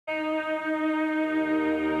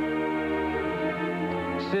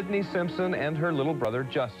Sydney Simpson and her little brother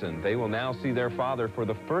Justin. They will now see their father for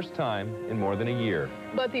the first time in more than a year.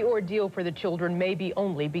 But the ordeal for the children may be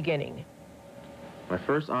only beginning. My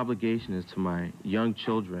first obligation is to my young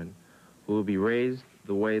children, who will be raised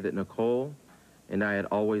the way that Nicole and I had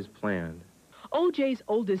always planned. O.J.'s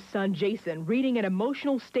oldest son, Jason, reading an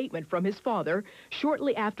emotional statement from his father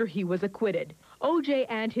shortly after he was acquitted. O.J.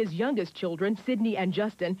 and his youngest children, Sydney and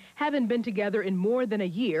Justin, haven't been together in more than a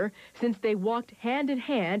year since they walked hand in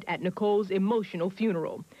hand at Nicole's emotional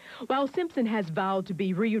funeral. While Simpson has vowed to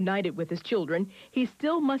be reunited with his children, he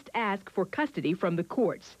still must ask for custody from the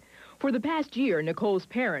courts. For the past year, Nicole's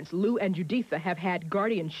parents, Lou and Juditha, have had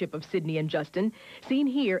guardianship of Sydney and Justin, seen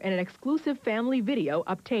here in an exclusive family video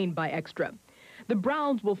obtained by Extra. The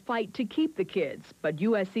Browns will fight to keep the kids, but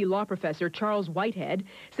USC law professor Charles Whitehead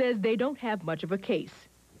says they don't have much of a case.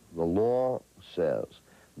 The law says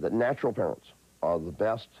that natural parents are the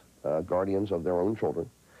best guardians of their own children,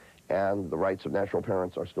 and the rights of natural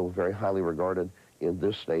parents are still very highly regarded in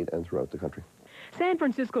this state and throughout the country. San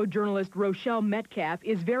Francisco journalist Rochelle Metcalf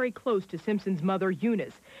is very close to Simpson's mother,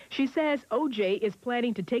 Eunice. She says O.J. is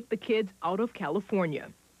planning to take the kids out of California.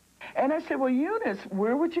 And I said, well, Eunice,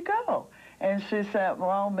 where would you go? And she said,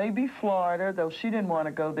 well, maybe Florida, though she didn't want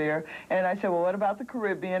to go there. And I said, well, what about the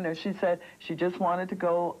Caribbean? And she said she just wanted to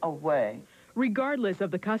go away. Regardless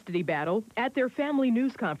of the custody battle, at their family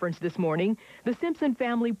news conference this morning, the Simpson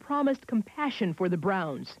family promised compassion for the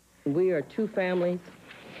Browns. We are two families,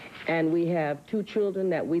 and we have two children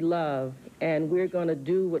that we love, and we're going to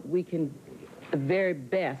do what we can, the very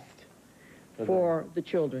best for the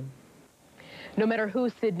children. No matter who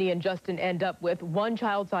Sydney and Justin end up with, one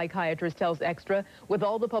child psychiatrist tells Extra, with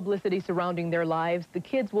all the publicity surrounding their lives, the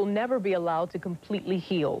kids will never be allowed to completely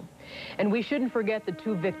heal. And we shouldn't forget the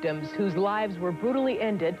two victims whose lives were brutally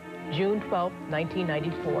ended June 12,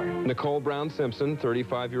 1994. Nicole Brown Simpson,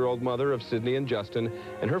 35-year-old mother of Sydney and Justin,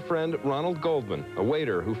 and her friend Ronald Goldman, a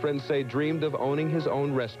waiter who friends say dreamed of owning his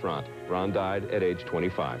own restaurant. Ron died at age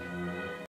 25.